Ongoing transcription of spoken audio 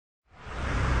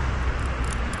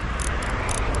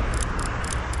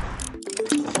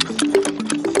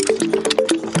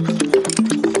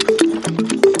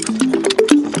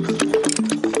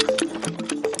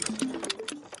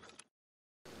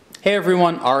Hey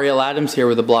everyone, Ariel Adams here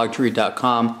with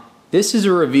theblogtoread.com. This is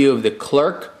a review of the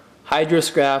Clerc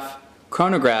Hydroscaph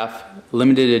Chronograph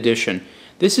limited edition.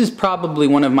 This is probably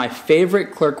one of my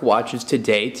favorite Clerc watches to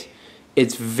date.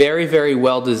 It's very, very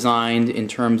well designed in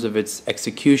terms of its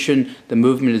execution. The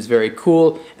movement is very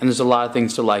cool, and there's a lot of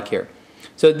things to like here.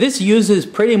 So this uses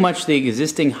pretty much the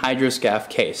existing Hydroscaph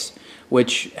case,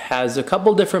 which has a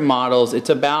couple different models. It's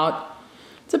about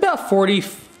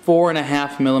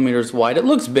 44.5 millimeters wide. It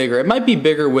looks bigger. It might be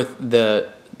bigger with the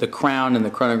crown and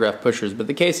the chronograph pushers, but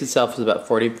the case itself is about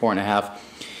 44.5.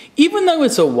 Even though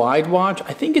it's a wide watch,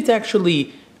 I think it's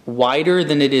actually wider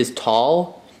than it is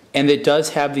tall, and it does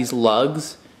have these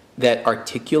lugs that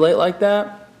articulate like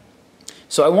that.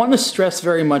 So I want to stress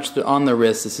very much that on the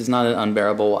wrist, this is not an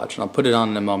unbearable watch, and I'll put it on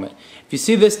in a moment. If you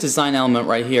see this design element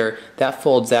right here, that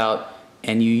folds out,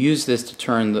 and you use this to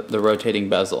turn the rotating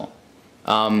bezel.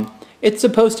 It's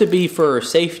supposed to be for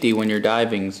safety when you're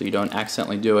diving, so you don't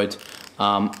accidentally do it.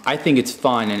 I think it's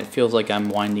fun, and it feels like I'm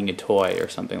winding a toy or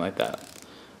something like that.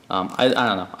 I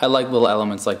don't know. I like little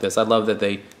elements like this. I love that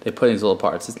they put in these little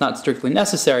parts. It's not strictly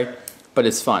necessary, but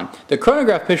it's fun. The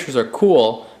chronograph pushers are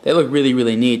cool. They look really,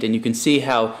 really neat, and you can see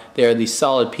how they are these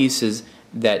solid pieces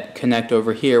that connect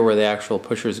over here where the actual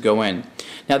pushers go in.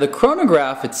 Now the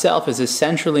chronograph itself is a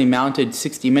centrally mounted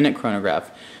 60-minute chronograph.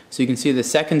 So you can see the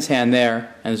seconds hand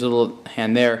there, and there's a little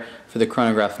hand there for the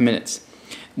chronograph minutes.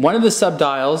 One of the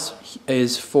subdials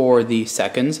is for the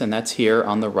seconds, and that's here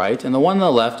on the right, and the one on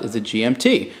the left is the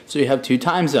GMT. So you have two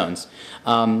time zones.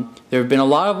 There have been a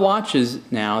lot of watches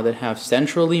now that have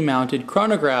centrally mounted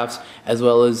chronographs as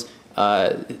well as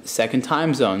second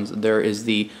time zones. There is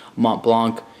the Mont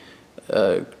Blanc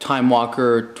Time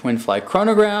Walker Twin Fly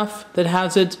chronograph that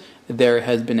has it. There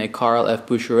has been a Carl F.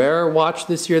 Boucherer watch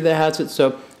this year that has it.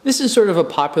 So this is sort of a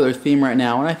popular theme right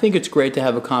now, and I think it's great to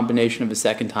have a combination of a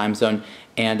second time zone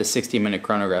and a 60-minute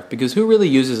chronograph, because who really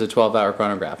uses a 12-hour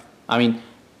chronograph? I mean,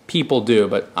 people do,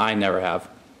 but I never have.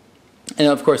 And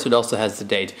of course it also has the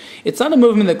date. It's not a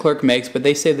movement that Clerc makes, but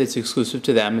they say that it's exclusive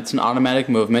to them. It's an automatic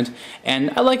movement, and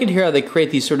I like it here how they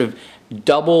create these sort of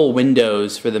double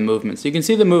windows for the movement. So you can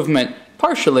see the movement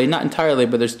partially, not entirely,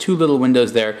 but there's two little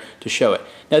windows there to show it.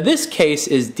 Now this case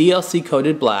is DLC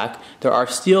coated black. There are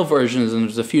steel versions, and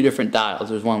there's a few different dials.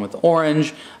 There's one with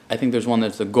orange. I think there's one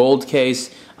that's a gold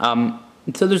case. So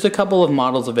there's a couple of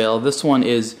models available. This one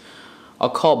is, I'll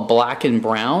call black and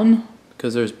brown,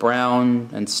 because there's brown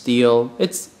and steel.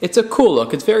 It's a cool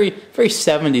look. It's very, very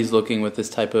 70s looking with this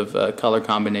type of color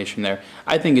combination there.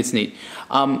 I think it's neat.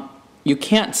 You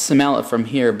can't smell it from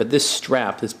here, but this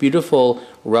strap, this beautiful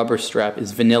rubber strap,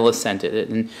 is vanilla scented.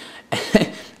 And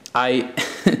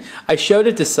I showed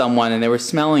it to someone, and they were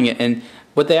smelling it, and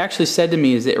what they actually said to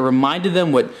me is it reminded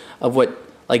them of what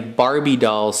like Barbie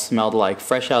dolls smelled like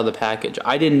fresh out of the package.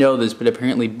 I didn't know this, but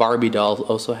apparently Barbie dolls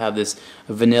also have this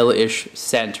vanilla-ish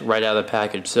scent right out of the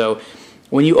package. So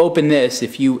when you open this,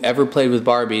 if you ever played with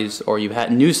Barbies or you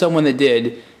knew someone that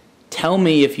did, tell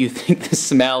me if you think the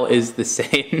smell is the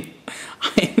same.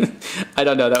 I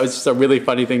don't know, that was just a really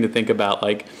funny thing to think about,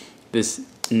 like this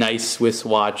nice Swiss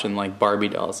watch and like Barbie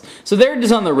dolls. So there it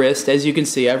is on the wrist. As you can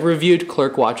see, I've reviewed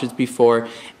Clerc watches before,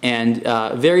 and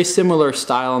very similar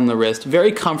style on the wrist.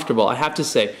 Very comfortable, I have to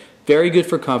say. Very good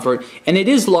for comfort. And it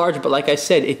is large, but like I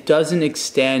said, it doesn't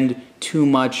extend too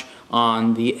much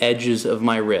on the edges of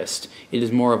my wrist. It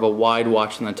is more of a wide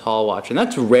watch than a tall watch, and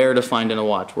that's rare to find in a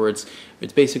watch where it's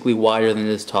basically wider than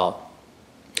it is tall.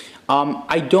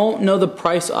 I don't know the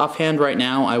price offhand right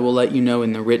now. I will let you know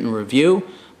in the written review.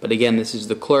 But again, this is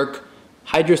the Clerc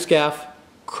Hydroscaph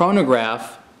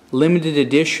Chronograph limited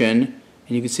edition,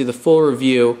 and you can see the full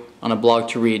review on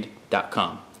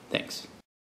theblogtoread.com. Thanks.